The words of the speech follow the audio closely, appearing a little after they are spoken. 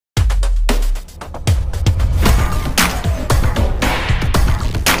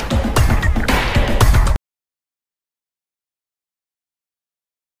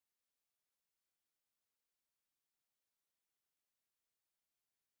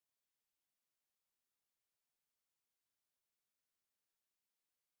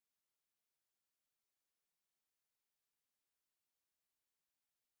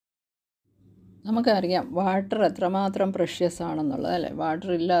നമുക്കറിയാം വാട്ടർ എത്രമാത്രം പ്രഷ്യസ് ആണെന്നുള്ളത് അല്ലേ. വാട്ടർ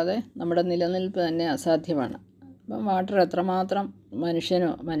ഇല്ലാതെ നമ്മുടെ നിലനിൽപ്പ് തന്നെ അസാധ്യമാണ്. അപ്പം വാട്ടർ എത്രമാത്രം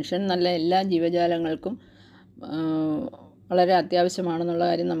മനുഷ്യൻ നല്ല എല്ലാ ജീവജാലങ്ങൾക്കും വളരെ അത്യാവശ്യമാണെന്നുള്ള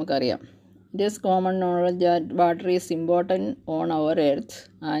കാര്യം നമുക്കറിയാം. It is common knowledge that water is important on our earth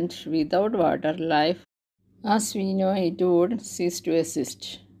and without water life as we know it would cease to exist.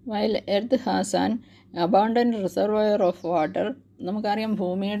 While earth has an abundant reservoir of water. നമുക്കറിയാം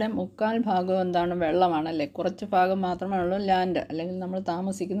ഭൂമിയുടെ 3/4 ഭാഗം എന്താണ്, വെള്ളമാണല്ലേ. കുറച്ച് ഭാഗം മാത്രമേ ഉള്ളൂ land, അല്ലെങ്കിൽ നമ്മൾ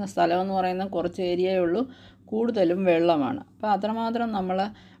താമസിക്കുന്ന സ്ഥലം എന്ന് പറയുന്ന കുറച്ച് ഏരിയയേ ഉള്ളൂ, കൂടുതലും വെള്ളമാണ്. അപ്പോൾ അത്രമാത്രം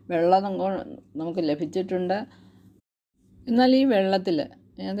വെള്ളം നമുക്ക് ലഭിച്ചിട്ടുണ്ട്. എന്നാൽ ഈ വെള്ളത്തിൽ,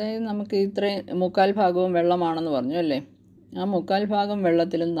 അതായത് നമുക്ക് ഇത്രയും 3/4 ഭാഗവും വെള്ളമാണെന്ന് പറഞ്ഞു അല്ലേ, ആ 3/4 ഭാഗം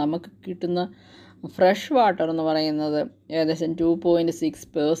വെള്ളത്തിലും നമുക്ക് കിട്ടുന്ന ഫ്രഷ് വാട്ടർ എന്ന് പറയുന്നത് ഏകദേശം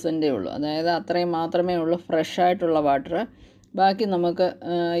 2.6% ഉള്ളൂ. അതായത് അത്രയും മാത്രമേ ഉള്ളൂ ഫ്രഷ് ആയിട്ടുള്ള വാട്ടർ. ബാക്കി നമുക്ക്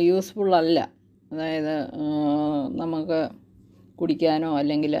യൂസ്ഫുൾ അല്ല. അതായത് നമുക്ക് കുടിക്കാനോ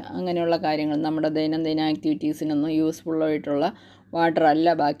അല്ലെങ്കിൽ അങ്ങനെയുള്ള കാര്യങ്ങൾ നമ്മുടെ ദൈനംദിന ആക്ടിവിറ്റീസിനൊന്നും യൂസ്ഫുള്ളായിട്ടുള്ള വാട്ടർ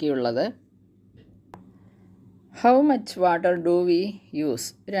അല്ല ബാക്കിയുള്ളത്. How much water do we use?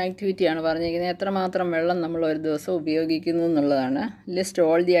 ഒരു ആക്ടിവിറ്റിയാണ് പറഞ്ഞിരിക്കുന്നത്, എത്രമാത്രം വെള്ളം നമ്മൾ ഒരു ദിവസം ഉപയോഗിക്കുന്നു എന്നുള്ളതാണ്. List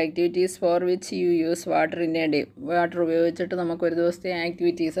all the activities four which you use water in A day. Water ഉപയോഗിച്ചിട്ട് നമുക്കൊരു ദിവസത്തെ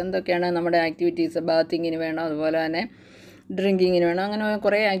ആക്ടിവിറ്റീസ് എന്തൊക്കെയാണ് നമ്മുടെ ആക്ടിവിറ്റീസ്? ബാത്തിങ്ങിന് വേണം, അതുപോലെ തന്നെ ഡ്രിങ്കിങ്ങിന് വേണം, അങ്ങനെ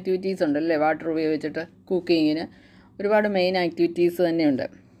കുറേ ആക്ടിവിറ്റീസ് ഉണ്ടല്ലേ വാട്ടർ ഉപയോഗിച്ചിട്ട്. കുക്കിങ്ങിന് ഒരുപാട് മെയിൻ ആക്ടിവിറ്റീസ് തന്നെയുണ്ട്.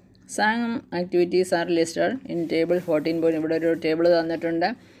 Some activities are listed in table 14. ഇവിടെ ഒരു ടേബിൾ തന്നിട്ടുണ്ട്.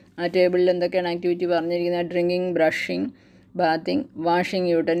 ആ ടേബിളിൽ എന്തൊക്കെയാണ് ആക്ടിവിറ്റി പറഞ്ഞിരിക്കുന്നത്? Drinking, brushing, bathing, washing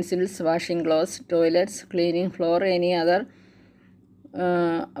utensils, washing clothes, toilets, cleaning floor, any other.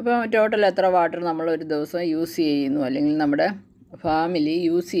 അപ്പോൾ ടോട്ടൽ എത്ര വാട്ടർ നമ്മൾ ഒരു ദിവസം യൂസ് ചെയ്യുന്നു, അല്ലെങ്കിൽ നമ്മുടെ ഫാമിലി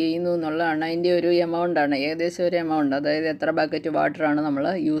യൂസ് ചെയ്യുന്നു എന്നുള്ളതാണ് അതിൻ്റെ ഒരു എമൗണ്ടാണ്, ഏകദേശം ഒരു എമൗണ്ട്. അതായത് എത്ര ബക്കറ്റ് വാട്ടറാണ് നമ്മൾ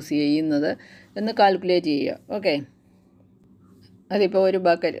യൂസ് ചെയ്യുന്നത് എന്ന് കാൽക്കുലേറ്റ് ചെയ്യുക. ഓക്കെ, അതിപ്പോൾ ഒരു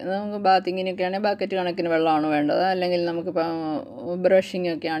ബക്കറ്റ്, നമുക്ക് ബാത്തിങ്ങിനൊക്കെ ആണെങ്കിൽ ബക്കറ്റ് കണക്കിന് വെള്ളമാണ് വേണ്ടത്. അല്ലെങ്കിൽ നമുക്കിപ്പോൾ ബ്രഷിംഗ്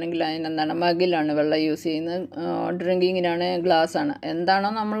ഒക്കെ ആണെങ്കിൽ അതിനെന്താണ്, മഗ്ഗിലാണ് വെള്ളം യൂസ് ചെയ്യുന്നത്. ഡ്രിങ്കിങ്ങിനാണ് ഗ്ലാസ്സാണ്.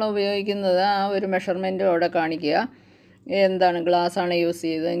 എന്താണോ നമ്മൾ ഉപയോഗിക്കുന്നത് ആ ഒരു മെഷർമെൻറ്റ് അവിടെ കാണിക്കുക. എന്താണ് ഗ്ലാസ്സാണ് യൂസ്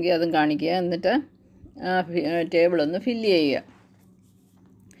ചെയ്തതെങ്കിൽ അതും കാണിക്കുക. എന്നിട്ട് ടേബിളൊന്ന് ഫില്ല് ചെയ്യുക.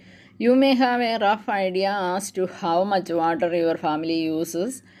 You may have A rough idea as to how much water your family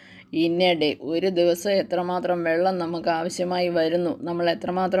uses in A day. ഒരു ദിവസം എത്രമാത്രം വെള്ളം നമുക്ക് ആവശ്യമായി വരുന്നു, നമ്മൾ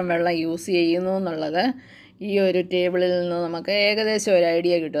എത്രമാത്രം വെള്ളം യൂസ് ചെയ്യുന്നു എന്നുള്ളത് ഈ ഒരു ടേബിളിൽ നിന്ന് നമുക്ക് ഏകദേശം ഒരു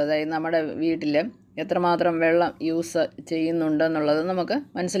ഐഡിയ കിട്ടും. അതായത് നമ്മുടെ വീട്ടിൽ എത്രമാത്രം വെള്ളം യൂസ് ചെയ്യുന്നുണ്ടെന്നുള്ളത് നമുക്ക്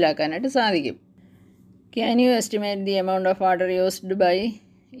മനസ്സിലാക്കാനായിട്ട് സാധിക്കും. Can you estimate the amount of water used by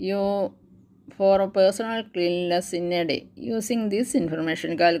U for personal cleanliness in a day? Using this information,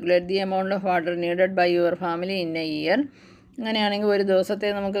 calculate the amount of water needed by your family in a year. അങ്ങനെയാണെങ്കിൽ ഒരു ദിവസത്തെ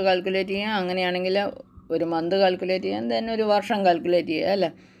നമുക്ക് calculate ചെയ്യാം, അങ്ങനെയാണെങ്കിൽ ഒരു month calculate ചെയ്യാം, then ഒരു വർഷം കാൽക്കുലേറ്റ് ചെയ്യാം അല്ലേ.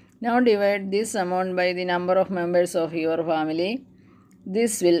 Now divide this amount by the number of members of your family.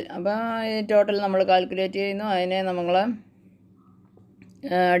 This will, അപ്പോൾ ടോട്ടൽ നമ്മൾ കാൽക്കുലേറ്റ് ചെയ്യുന്നു, അതിനെ നമ്മൾ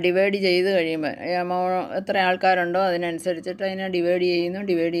ഡിവൈഡ് ചെയ്ത് കഴിയുമ്പോൾ എത്ര ആൾക്കാരുണ്ടോ അതിനനുസരിച്ചിട്ട് അതിനെ ഡിവൈഡ് ചെയ്യുന്നു.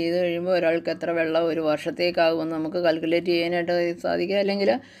 ഡിവൈഡ് ചെയ്ത് കഴിയുമ്പോൾ ഒരാൾക്ക് എത്ര വെള്ളം ഒരു വർഷത്തേക്കാകുമെന്ന് നമുക്ക് കാൽക്കുലേറ്റ് ചെയ്യാനായിട്ട് സാധിക്കുക. അല്ലെങ്കിൽ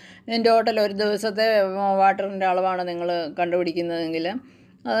ടോട്ടൽ ഒരു ദിവസത്തെ വാട്ടറിൻ്റെ അളവാണ് നിങ്ങൾ കണ്ടുപിടിക്കുന്നതെങ്കിൽ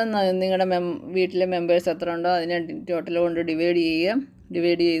അത് നിങ്ങളുടെ വീട്ടിലെ മെമ്പേഴ്സ് എത്ര ഉണ്ടോ അതിനെ ടോട്ടൽ കൊണ്ട് ഡിവൈഡ് ചെയ്യുക.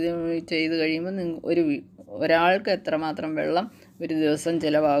 ഡിവൈഡ് ചെയ്ത് കഴിയുമ്പോൾ ഒരാൾക്ക് എത്രമാത്രം വെള്ളം ഒരു ദിവസം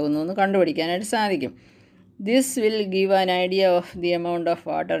ചിലവാകുന്നു എന്ന് കണ്ടുപിടിക്കാനായിട്ട് സാധിക്കും. This will give an idea of the amount of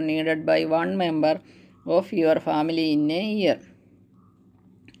water needed by one member of your family in a year.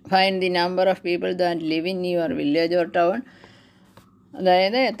 Find the number of people that live in your village or town.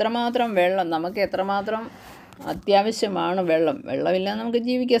 അതായത് എത്രമാത്രം വെള്ളം നമുക്ക് എത്രമാത്രം അത്യാവശ്യമാണ്. വെള്ളമില്ലാതെ നമുക്ക്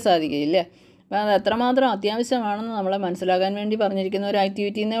ജീവിക്കാൻ സാധിക്കില്ല. അപ്പോൾ അത് എത്രമാത്രം അത്യാവശ്യമാണെന്ന് നമ്മളെ മനസ്സിലാക്കാൻ വേണ്ടി പറഞ്ഞിരിക്കുന്ന ഒരു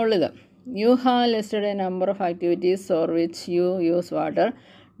ആക്ടിവിറ്റി എന്നേ ഉള്ളത്. You have listed A number of activities four which you use water.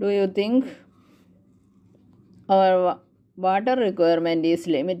 Do you think our water requirement is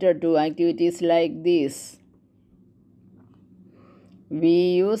limited to activities like these? We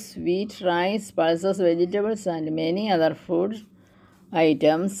use wheat, rice, pulses, vegetables and many other food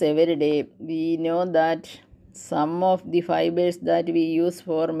items every day. We know that some of the fibers that we use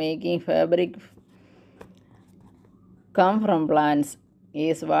for making fabric come from plants.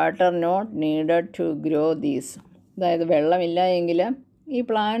 Is water not needed to grow these? അതായത് വെള്ളമില്ല എങ്കിൽ ഈ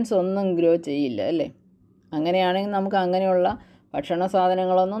plants ഒന്നും grow ചെയ്യില്ല അല്ലേ. അങ്ങനെയാണെങ്കിൽ നമുക്ക് അങ്ങനെയുള്ള ഭക്ഷണ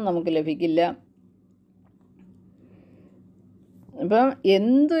സാധനങ്ങളൊന്നും നമുക്ക് ലഭിക്കില്ല. ഇപ്പം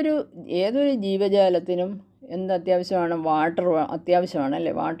ഏതൊരു ജീവജാലത്തിനും അത്യാവശ്യമാണ്? വാട്ടർ അത്യാവശ്യമാണ്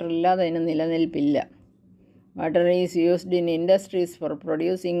അല്ലേ. വാട്ടർ ഇല്ലാതെ അതിന് നിലനിൽപ്പില്ല. Water is used in industries for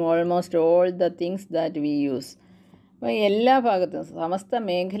producing almost all the things that we use. അപ്പോൾ എല്ലാ ഭാഗത്തും സമസ്ത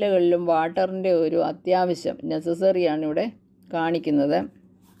മേഖലകളിലും വാട്ടറിൻ്റെ ഒരു അത്യാവശ്യം നെസസറിയാണ് ഇവിടെ കാണിക്കുന്നത്.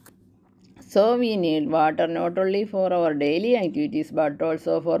 So we need water not only for our daily activities but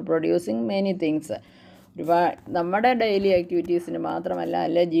also for producing many things. നമ്മുടെ ഡെയിലി ആക്ടിവിറ്റീസിന് മാത്രമല്ല,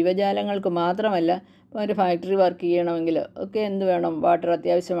 അല്ലെ ജീവജാലങ്ങൾക്ക് മാത്രമല്ല. ഇപ്പോൾ ഒരു ഫാക്ടറി വർക്ക് ചെയ്യണമെങ്കിൽ ഒക്കെ എന്ത് വേണം? വാട്ടർ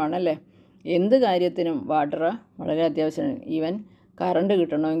അത്യാവശ്യമാണല്ലേ. എന്ത് കാര്യത്തിനും വാട്ടർ വളരെ അത്യാവശ്യമാണ്. ഈവൻ കറണ്ട്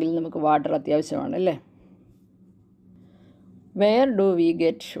കിട്ടണമെങ്കിൽ നമുക്ക് water അത്യാവശ്യമാണല്ലേ. Where do we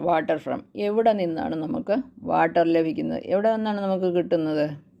get water from? എവിടെ നിന്നാണ് നമുക്ക് വാട്ടർ ലഭിക്കുന്നത്? എവിടെ നിന്നാണ് നമുക്ക് കിട്ടുന്നത്?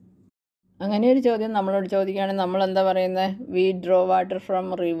 അങ്ങനെ ഒരു ചോദ്യം നമ്മളോട് ചോദിക്കുകയാണെങ്കിൽ നമ്മൾ എന്താ പറയുന്നത്? V draw water from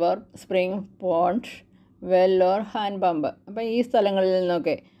river, spring, pond, well or hand pump. അപ്പോൾ ഈ സ്ഥലങ്ങളിൽ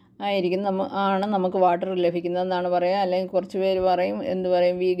നിന്നൊക്കെ ആയിരിക്കും നമുക്ക് വാട്ടർ ലഭിക്കുന്നതെന്നാണ് പറയുക. അല്ലെങ്കിൽ കുറച്ച് പേര് പറയും, എന്ത്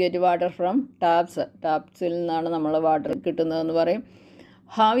പറയും? വി ഗെറ്റ് വാട്ടർ ഫ്രം ടാപ്സിൽ നിന്നാണ് നമ്മൾ വാട്ടർ കിട്ടുന്നതെന്ന് പറയും.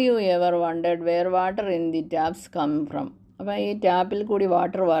 Have you ever വണ്ടർഡ് wear water in the taps come from? അപ്പോൾ ഈ ടാപ്പിൽ കൂടി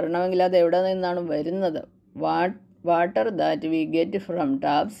വാട്ടർ വരണമെങ്കിൽ അത് എവിടെ നിന്നാണ് വരുന്നത്? Water that we get from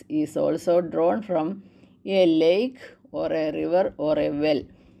taps is also drawn from A lake or A river or A well.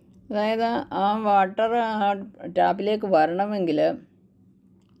 അതായത് ആ വാട്ടർ ആ ടാപ്പിലേക്ക് വരണമെങ്കിൽ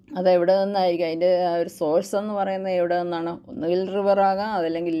അതെവിടെ നിന്നായിരിക്കും? അതിൻ്റെ ഒരു സോഴ്സ് എന്ന് പറയുന്നത് എവിടെ നിന്നാണ്? ഒന്നുകിൽ റിവറാകാം,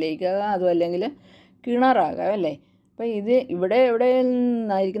 അതല്ലെങ്കിൽ ലേക്കാകാം, അതും അല്ലെങ്കിൽ കിണറാകാം അല്ലേ. അപ്പോൾ ഇവിടെ എവിടെ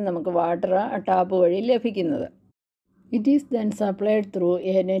നിന്നായിരിക്കും നമുക്ക് വാട്ടർ ടാപ്പ് വഴി ലഭിക്കുന്നത്? It is then supplied through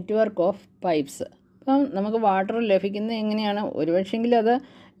A network of pipes. അപ്പം നമുക്ക് വാട്ടർ ലഭിക്കുന്നത് എങ്ങനെയാണ്? ഒരുപക്ഷെങ്കിൽ അത്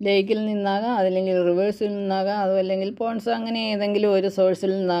ലേക്കിൽ നിന്നാകാം, അതല്ലെങ്കിൽ റിവേഴ്സിൽ നിന്നാകാം, അതും അല്ലെങ്കിൽ പോൺസ്, അങ്ങനെ ഏതെങ്കിലും ഒരു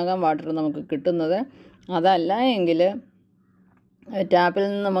സോഴ്സിൽ നിന്നാകാം വാട്ടർ നമുക്ക് കിട്ടുന്നത്. അതല്ല എങ്കിൽ ടാപ്പിൽ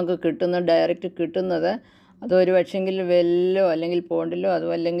നിന്ന് നമുക്ക് ഡയറക്റ്റ് കിട്ടുന്നത് അതൊരു പക്ഷെങ്കിൽ വെല്ലോ അല്ലെങ്കിൽ പോണ്ടിലോ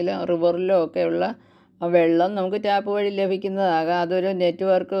അതും അല്ലെങ്കിൽ റിവറിലോ ഒക്കെയുള്ള വെള്ളം നമുക്ക് ടാപ്പ് വഴി ലഭിക്കുന്നതാകാം. അതൊരു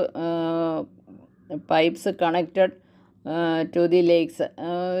network pipes connected to the lakes,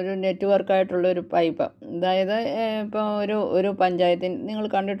 ഒരു നെറ്റ്വർക്കായിട്ടുള്ളൊരു പൈപ്പ്. അതായത് ഇപ്പോൾ ഒരു പഞ്ചായത്തിന് നിങ്ങൾ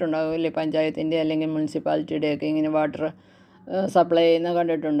കണ്ടിട്ടുണ്ടാകുമല്ലേ, പഞ്ചായത്തിൻ്റെ അല്ലെങ്കിൽ മുനിസിപ്പാലിറ്റിയുടെയൊക്കെ ഇങ്ങനെ വാട്ടർ സപ്ലൈ ചെയ്യുന്ന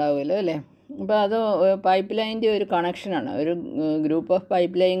കണ്ടിട്ടുണ്ടാകുമല്ലോ അല്ലേ. അപ്പോൾ അത് പൈപ്പ് ലൈൻ്റെ ഒരു കണക്ഷനാണ്. ഒരു ഗ്രൂപ്പ് ഓഫ്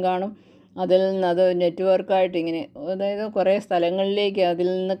പൈപ്പ് ലൈൻ കാണും. അതിൽ നിന്ന് അത് നെറ്റ്വർക്കായിട്ട് ഇങ്ങനെ, അതായത് കുറേ സ്ഥലങ്ങളിലേക്ക് അതിൽ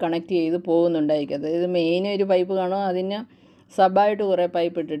നിന്ന് കണക്ട് ചെയ്ത് പോകുന്നുണ്ടായിരിക്കും. അതായത് മെയിൻ ഒരു പൈപ്പ് കാണും, അതിന് സബായിട്ട് കുറേ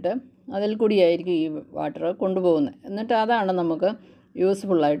പൈപ്പ് ഇട്ടിട്ട് അതിൽ കൂടിയായിരിക്കും ഈ വാട്ടർ കൊണ്ടുപോകുന്നത്. എന്നിട്ട് അതാണ് നമുക്ക്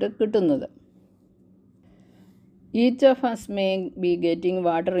യൂസ്ഫുള്ളായിട്ട് കിട്ടുന്നത്. Each of us may be getting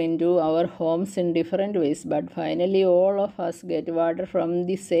water into our homes in different ways, but finally all of us get water from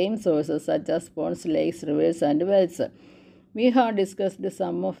the same sources such as ponds, lakes, rivers and wells. We have discussed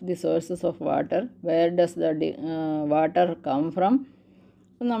some of the sources of water. Where does the water come from?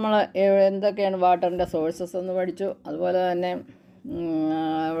 നമ്മൾ എന്തൊക്കെയാണ് വാട്ടറിൻ്റെ sources എന്ന് പഠിച്ചു. അതുപോലെ തന്നെ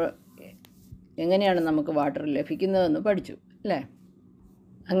എങ്ങനെയാണ് നമുക്ക് water ലഭിക്കുന്നതെന്ന് പഠിച്ചു അല്ലേ.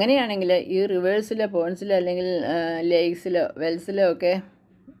 അങ്ങനെയാണെങ്കിൽ ഈ റിവേഴ്സിലോ പോൺസിലോ അല്ലെങ്കിൽ ലേക്സിലോ വെൽസിലോ ഒക്കെ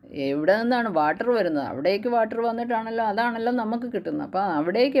എവിടെ നിന്നാണ് വാട്ടർ വരുന്നത്? അവിടേക്ക് വാട്ടർ വന്നിട്ടാണല്ലോ, അതാണല്ലോ നമുക്ക് കിട്ടുന്നത്. അപ്പോൾ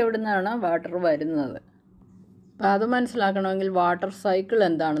അവിടേക്ക് എവിടെ നിന്നാണ് വാട്ടർ വരുന്നത്? അപ്പോൾ അത് മനസ്സിലാക്കണമെങ്കിൽ വാട്ടർ സൈക്കിൾ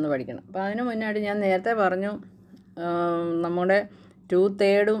എന്താണെന്ന് പഠിക്കണം. അപ്പോൾ അതിന് മുന്നായിട്ട് ഞാൻ നേരത്തെ പറഞ്ഞു, നമ്മുടെ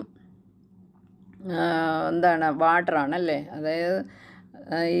 2/3 എന്താണ് വാട്ടറാണല്ലേ. അതായത്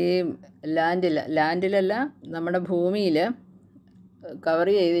ഈ ലാൻഡിലല്ല, നമ്മുടെ ഭൂമിയിൽ കവർ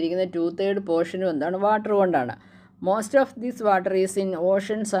ചെയ്തിരിക്കുന്ന 2/3 പോർഷനും എന്താണ്? വാട്ടർ കൊണ്ടാണ്. Most of this water is in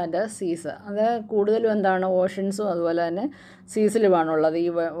oceans and സീസ്. അത് കൂടുതലും എന്താണ്? ഓഷൻസും അതുപോലെ തന്നെ സീസിലുമാണുള്ളത് ഈ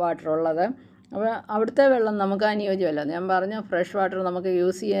വാട്ടർ ഉള്ളത്. അപ്പോൾ അവിടുത്തെ വെള്ളം നമുക്ക് അനുയോജ്യമല്ല. ഞാൻ പറഞ്ഞു ഫ്രഷ് വാട്ടർ നമുക്ക്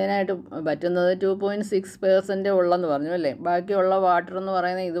യൂസ് ചെയ്യാനായിട്ട് പറ്റുന്നത് 2.6% ഉള്ളെന്ന് പറഞ്ഞു അല്ലേ. ബാക്കിയുള്ള വാട്ടർ എന്ന്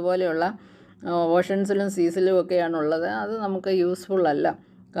പറയുന്നത് ഇതുപോലെയുള്ള ഓഷൻസിലും സീസിലും ഒക്കെയാണുള്ളത്. അത് നമുക്ക് യൂസ്ഫുൾ അല്ല.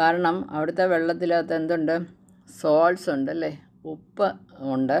 കാരണം അവിടുത്തെ വെള്ളത്തിനകത്ത് എന്തുണ്ട്? സോൾട്സ് ഉണ്ട് അല്ലേ, ഉപ്പ്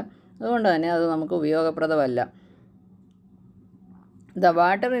ഉണ്ട്. അതുകൊണ്ട് തന്നെ അത് നമുക്ക് ഉപയോഗപ്രദമല്ല. The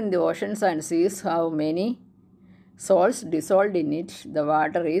water in the oceans and സീസ് have many salts dissolved in it. The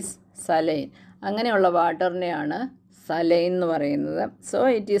water is saline. അങ്ങനെയുള്ള വാട്ടറിനെയാണ് സലൈൻ എന്ന് പറയുന്നത്. So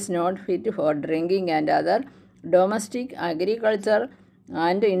it is not fit for drinking and other domestic agriculture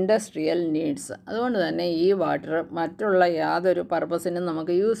and industrial needs. അതുകൊണ്ട് തന്നെ ഈ water മറ്റുള്ള യാതൊരു പർപ്പസിനും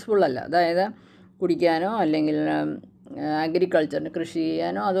നമുക്ക് യൂസ്ഫുൾ അല്ല. അതായത് കുടിക്കാനോ അല്ലെങ്കിൽ അഗ്രികൾച്ചറിന് കൃഷി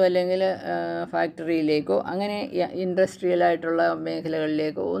ചെയ്യാനോ അതും അല്ലെങ്കിൽ ഫാക്ടറിയിലേക്കോ അങ്ങനെ ഇൻഡസ്ട്രിയലായിട്ടുള്ള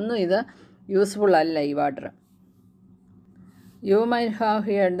മേഖലകളിലേക്കോ ഒന്നും ഇത് യൂസ്ഫുൾ അല്ല ഈ water. You might have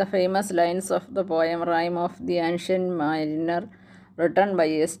heard the famous lines of the poem Rhyme of the Ancient Mariner. Written by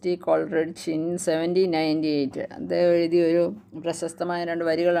S.T. Coleridge in 1798. അദ്ദേഹം എഴുതിയ ഒരു പ്രശസ്തമായ 2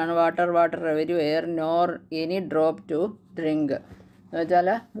 വരികളാണ് water water every air nor any drop to drink. എന്ന് വെച്ചാൽ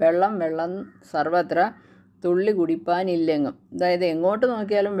വെള്ളം സർവത്ര തുള്ളി കുടിപ്പാനില്ലെങ്ങും. അതായത് എങ്ങോട്ട്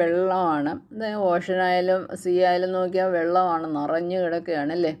നോക്കിയാലും വെള്ളമാണ്. അതായത് ഓഷനായാലും സീ ആയാലും നോക്കിയാൽ വെള്ളമാണ്, നിറഞ്ഞു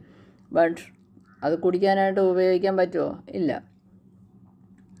കിടക്കുകയാണ് അല്ലേ. ബട്ട് അത് കുടിക്കാനായിട്ട് ഉപയോഗിക്കാൻ പറ്റുമോ? ഇല്ല.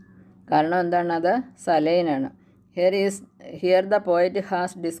 കാരണം എന്താണ്? അത് സലൈനാണ്. Here the poet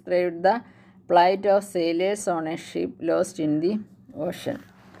has described the plight of sailors on a ship lost in the ocean.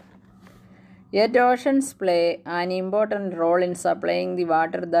 Yet oceans play an important role in supplying the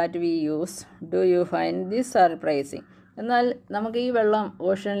water that we use. Do you find this surprising? എന്നാൽ നമുക്ക് ഈ വെള്ളം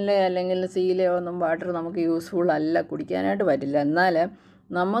ഓഷനിലെ അല്ലെങ്കിൽ സീയിലെ ഒന്നും water നമുക്ക് useful അല്ല, കുടിക്കാനായിട്ട് പറ്റില്ല. എന്നാൽ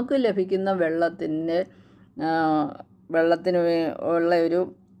നമുക്ക് ലഭിക്കുന്ന വെള്ളത്തിന് ഉള്ള ഒരു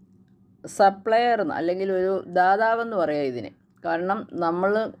സപ്ലയർ അല്ലെങ്കിൽ ഒരു ദാതാവെന്ന് പറയാം ഇതിന്. കാരണം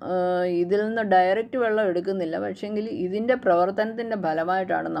നമ്മൾ ഇതിൽ നിന്ന് ഡയറക്റ്റ് വെള്ളം എടുക്കുന്നില്ല, പക്ഷേങ്കിൽ ഇതിൻ്റെ പ്രവർത്തനത്തിൻ്റെ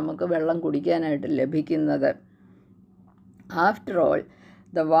ഫലമായിട്ടാണ് നമുക്ക് വെള്ളം കുടിക്കാനായിട്ട് ലഭിക്കുന്നത്. After all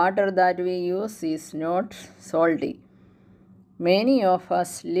the water that we use is not salty. Many of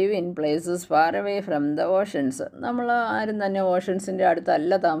us live in places far away from the oceans. നമ്മൾ ആരും തന്നെ ഓഷൻസിൻ്റെ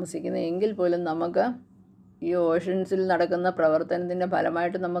അടുത്തല്ല താമസിക്കുന്നത്, എങ്കിൽ പോലും നമുക്ക് ഈ ഓഷൻസിൽ നടക്കുന്ന പ്രവർത്തനത്തിൻ്റെ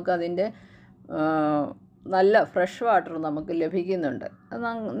ഫലമായിട്ട് നമുക്ക് അതിൻ്റെ നല്ല ഫ്രഷ് വാട്ടർ നമുക്ക് ലഭിക്കുന്നുണ്ട്. അത്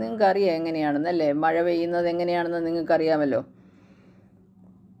നിങ്ങൾക്കറിയാം എങ്ങനെയാണെന്നല്ലേ. മഴ പെയ്യുന്നത് എങ്ങനെയാണെന്ന് നിങ്ങൾക്കറിയാമല്ലോ.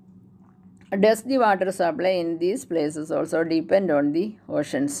 Does the water supply in these places also depend on the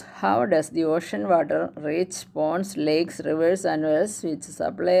oceans? How does the ocean water reach ponds, lakes, rivers and wells which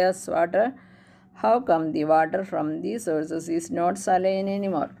supply us water? How come the water from these sources is not saline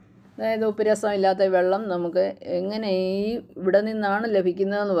anymore? അതായത് ഉപ്പുരസമില്ലാത്ത വെള്ളം നമുക്ക് എങ്ങനെ ഇവിടെ നിന്നാണ്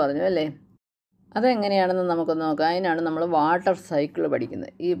ലഭിക്കുന്നതെന്ന് പറഞ്ഞു അല്ലേ. അതെങ്ങനെയാണെന്ന് നമുക്കൊന്ന് നോക്കാം. അതിനാണ് നമ്മൾ വാട്ടർ സൈക്കിൾ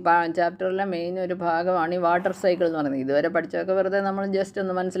പഠിക്കുന്നത്. ഈ ചാപ്റ്ററിലെ മെയിൻ ഒരു ഭാഗമാണ് ഈ വാട്ടർ സൈക്കിൾ എന്ന് പറയുന്നത്. ഇതുവരെ പഠിച്ചതൊക്കെ വെറുതെ നമ്മൾ ജസ്റ്റ്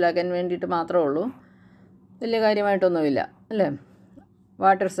ഒന്ന് മനസ്സിലാക്കാൻ വേണ്ടിയിട്ട് മാത്രമേ ഉള്ളൂ, വലിയ കാര്യമായിട്ടൊന്നുമില്ല അല്ലേ.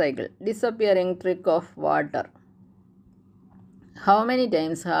 Water cycle. Disappearing trick of water. How many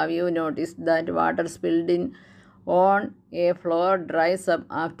times have you noticed that water spilled in on a floor dries up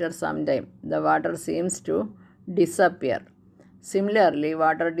after some time? The water seems to disappear. Similarly,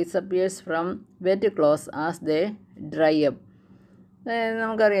 water disappears from wet clothes as they dry up.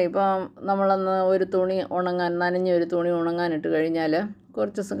 നമുക്കറിയാം, ഇപ്പം നമ്മളൊന്ന് ഒരു തുണി നനഞ്ഞൊരു തുണി ഉണങ്ങാനിട്ട് കഴിഞ്ഞാൽ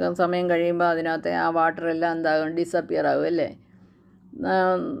കുറച്ച് സമയം കഴിയുമ്പോൾ അതിനകത്തെ ആ വാട്ടറെല്ലാം എന്താകും? ഡിസപ്പിയർ ആകും അല്ലേ,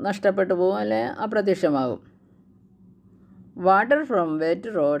 നഷ്ടപ്പെട്ടു പോകും അല്ലെ, അപ്രത്യക്ഷമാകും. Water from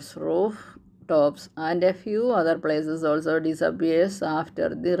wet roads, roof tops and a few other places also disappears after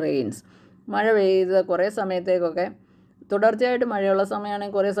the rains. മഴ പെയ്ത് കുറേ സമയത്തേക്കൊക്കെ, തുടർച്ചയായിട്ട് മഴയുള്ള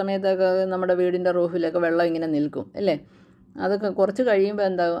സമയമാണെങ്കിൽ കുറേ സമയത്തൊക്കെ നമ്മുടെ വീടിൻ്റെ റൂഫിലൊക്കെ വെള്ളം ഇങ്ങനെ നിൽക്കും അല്ലേ. അതൊക്കെ കുറച്ച് കഴിയുമ്പോൾ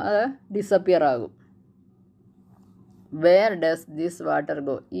എന്താകും? അത് ഡിസപ്പിയർ ആകും. Where does this water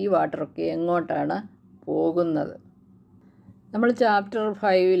go? ഈ വാട്ടറൊക്കെ എങ്ങോട്ടാണ് പോകുന്നത്? നമ്മൾ ചാപ്റ്റർ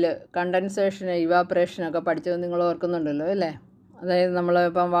 5 കണ്ടൻസേഷൻ, ഇവാപ്പറേഷനൊക്കെ പഠിച്ചത് നിങ്ങൾ ഓർക്കുന്നുണ്ടല്ലോ അല്ലേ. അതായത് നമ്മൾ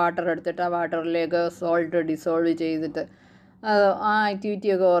ഇപ്പം വാട്ടർ എടുത്തിട്ട് ആ വാട്ടറിലേക്ക് സോൾട്ട് ഡിസോൾവ് ചെയ്തിട്ട് ആ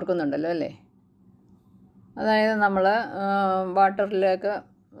ആക്ടിവിറ്റിയൊക്കെ ഓർക്കുന്നുണ്ടല്ലോ അല്ലേ. അതായത് നമ്മൾ വാട്ടറിലേക്ക്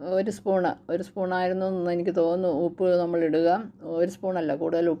ഒരു സ്പൂണായിരുന്നു എന്ന് എനിക്ക് തോന്നുന്നു ഉപ്പ് നമ്മൾ ഇടുക. ഒരു സ്പൂണല്ല,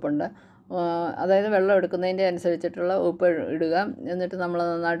 കൂടുതൽ ഉപ്പുണ്ട്. അതായത് വെള്ളം എടുക്കുന്നതിൻ്റെ അനുസരിച്ചിട്ടുള്ള ഉപ്പ് ഇടുക. എന്നിട്ട് നമ്മൾ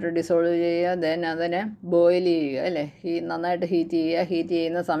നന്നായിട്ട് ഡിസോൾവ് ചെയ്യുക. ദെൻ അതിനെ ബോയിൽ ചെയ്യുക അല്ലേ. നന്നായിട്ട് ഹീറ്റ് ചെയ്യുക. ഹീറ്റ്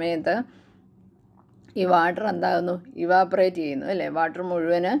ചെയ്യുന്ന സമയത്ത് ഈ വാട്ടർ എന്താകുന്നു? ഇവാപ്പറേറ്റ് ചെയ്യുന്നു അല്ലേ. വാട്ടർ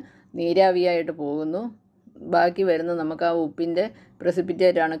മുഴുവന് നീരാവിയായിട്ട് പോകുന്നു. ബാക്കി വരുന്ന നമുക്ക് ആ ഉപ്പിൻ്റെ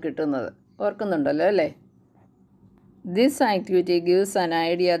പ്രസിപ്പിറ്റേറ്റാണ് കിട്ടുന്നത്. ഓർക്കുന്നുണ്ടല്ലോ അല്ലേ. This activity gives an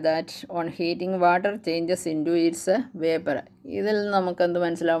idea that on heating water changes in to its vapour. ഇതിൽ നമുക്കെന്ത്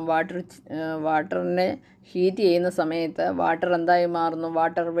മനസ്സിലാവും? വാട്ടറിനെ ഹീറ്റ് ചെയ്യുന്ന സമയത്ത് വാട്ടർ എന്തായി മാറുന്നു?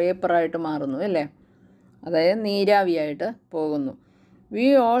 വാട്ടർ വേപ്പറായിട്ട് മാറുന്നു അല്ലേ. അതായത് നീരാവിയായിട്ട് പോകുന്നു. We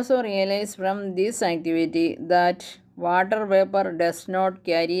also realize from this activity that water vapor does not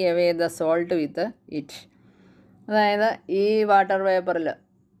carry away the salt with it. അതായത് ഈ വാട്ടർ വേപ്പറിൽ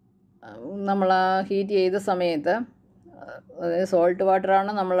നമ്മൾ ഹീറ്റ് ചെയ്ത സമയത്ത്, അതായത് സോൾട്ട്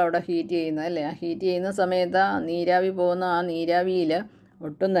വാട്ടറാണ് നമ്മളവിടെ ഹീറ്റ് ചെയ്യുന്നത് അല്ലേ. ആ ഹീറ്റ് ചെയ്യുന്ന സമയത്ത് നീരാവി പോകുന്ന ആ നീരാവിയിൽ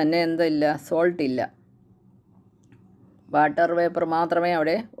ഒട്ടും തന്നെ എന്തില്ല? സോൾട്ടില്ല. വാട്ടർ വേപ്പർ മാത്രമേ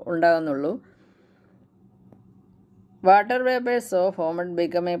അവിടെ ഉണ്ടാകുന്നുള്ളൂ. Water vapors so formed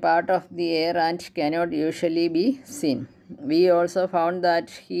become a part of the air and cannot usually be seen. We also found that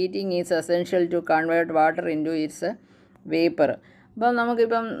heating is essential to convert water into its vapor. അപ്പം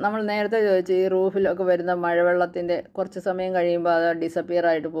നമുക്കിപ്പം നമ്മൾ നേരത്തെ ചോദിച്ചു ഈ റൂഫിലൊക്കെ വരുന്ന മഴവെള്ളത്തിൻ്റെ കുറച്ച് സമയം കഴിയുമ്പോൾ അത് ഡിസപ്പിയർ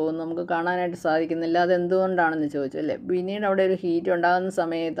ആയിട്ട് പോകുന്നു, നമുക്ക് കാണാനായിട്ട് സാധിക്കുന്നില്ല, അതെന്തുകൊണ്ടാണെന്ന് ചോദിച്ചു അല്ലേ. പിന്നീട് അവിടെ ഒരു ഹീറ്റ് ഉണ്ടാകുന്ന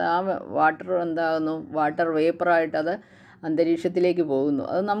സമയത്ത് ആ വാട്ടർ എന്താകുന്നു, വാട്ടർ വേപ്പറായിട്ട് അത് അന്തരീക്ഷത്തിലേക്ക് പോകുന്നു.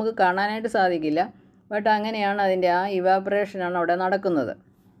 അത് നമുക്ക് കാണാനായിട്ട് സാധിക്കില്ല, ബട്ട് അങ്ങനെയാണ് അതിൻ്റെ ആ ഇവാപറേഷനാണ് അവിടെ നടക്കുന്നത്.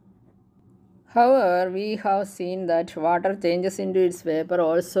 However, we have seen that water changes into its vapor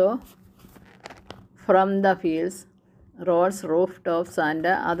also from the fields, roads, rooftops and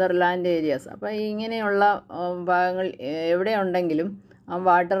other land areas. അപ്പോൾ ഇങ്ങനെയുള്ള ഭാഗങ്ങൾ എവിടെയുണ്ടെങ്കിലും ആ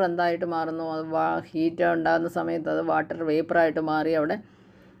വാട്ടർ എന്തായിട്ട് മാറുന്നു, അത് ഹീറ്റ് ഉണ്ടാകുന്ന സമയത്ത് അത് വാട്ടർ വേപ്പറായിട്ട് മാറി അവിടെ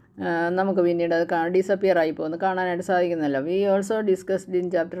നമുക്ക് പിന്നീട് അത് ഡിസപ്പിയർ ആയി പോകുന്നു, കാണാനായിട്ട് സാധിക്കുന്നില്ല. We also discussed in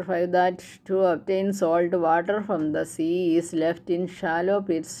chapter 5 that to obtain salt water from the sea is left in shallow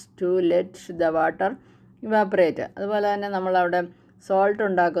Pitt's to let the water evaporate. അതുപോലെ തന്നെ നമ്മളവിടെ സോൾട്ട്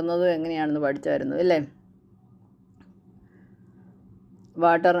ഉണ്ടാക്കുന്നതും എങ്ങനെയാണെന്ന് പഠിച്ചായിരുന്നു അല്ലേ.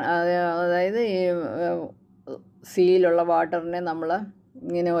 വാട്ടർ അതായത് ഈ സീയിലുള്ള വാട്ടറിനെ നമ്മൾ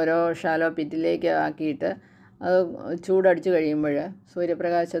ഇങ്ങനെ ഓരോ ഷാലോ പിറ്റിലേക്ക് ആക്കിയിട്ട് അത് ചൂടടിച്ച് കഴിയുമ്പോൾ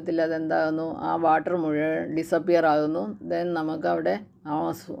സൂര്യപ്രകാശത്തിൽ അതെന്താകുന്നു, ആ വാട്ടർ മുഴുവൻ ഡിസപ്പിയർ ആകുന്നു. ദെൻ നമുക്ക് അവിടെ ആ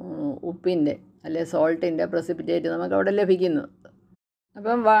ഉപ്പിൻ്റെ അല്ലെ സോൾട്ടിൻ്റെ പ്രസിപ്പിറ്റേറ്റ് നമുക്ക് അവിടെ ലഭിക്കുന്നു.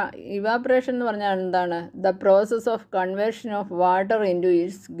 അപ്പം ഇവാപറേഷൻ എന്ന് പറഞ്ഞാൽ എന്താണ്? The process of conversion of water in to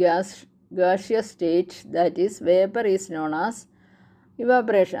its ഗാഷിയസ് state, that is vapour is known as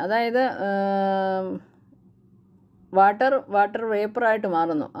evaporation. അതായത് വാട്ടർ വേപ്പറായിട്ട്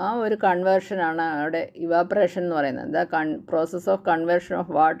മാറുന്നു, ആ ഒരു കൺവേർഷനാണ് അവിടെ ഇവാപറേഷൻ എന്ന് പറയുന്നത്. The process of conversion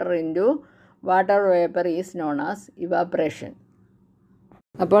of water in to water vapour is known as evaporation.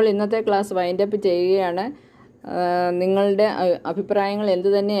 അപ്പോൾ ഇന്നത്തെ class wind up ചെയ്യുകയാണ്. നിങ്ങളുടെ അഭിപ്രായങ്ങൾ എന്തു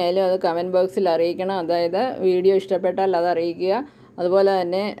തന്നെയായാലും അത് കമൻറ്റ് ബോക്സിൽ അറിയിക്കണം. അതായത് വീഡിയോ ഇഷ്ടപ്പെട്ടാൽ അത് അറിയിക്കുക. അതുപോലെ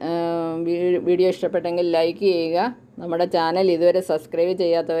തന്നെ വീഡിയോ ഇഷ്ടപ്പെട്ടെങ്കിൽ ലൈക്ക് ചെയ്യുക. നമ്മുടെ ചാനൽ ഇതുവരെ സബ്സ്ക്രൈബ്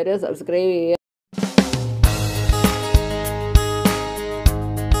ചെയ്യാത്തവർ സബ്സ്ക്രൈബ് ചെയ്യുക.